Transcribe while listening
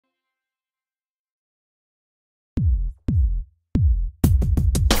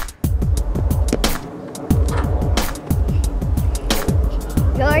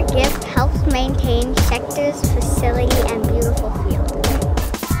Campaign, Schechter's facility and beautiful field.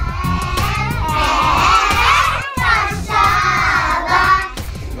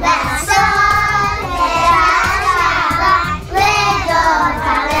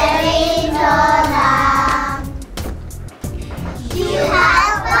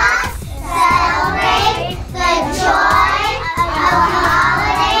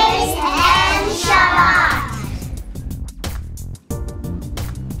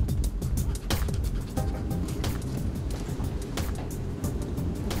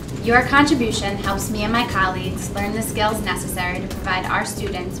 Your contribution helps me and my colleagues learn the skills necessary to provide our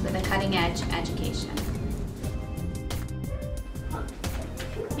students with a cutting-edge education.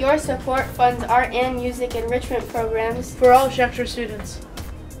 Your support funds art and music enrichment programs for all Schechter students.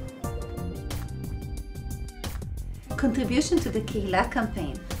 Contribution to the Kehillah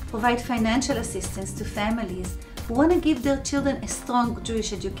Campaign provide financial assistance to families who want to give their children a strong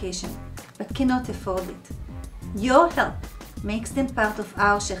Jewish education but cannot afford it. Your help makes them part of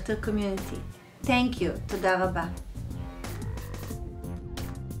our Schechter community. Thank you. Toda rabah.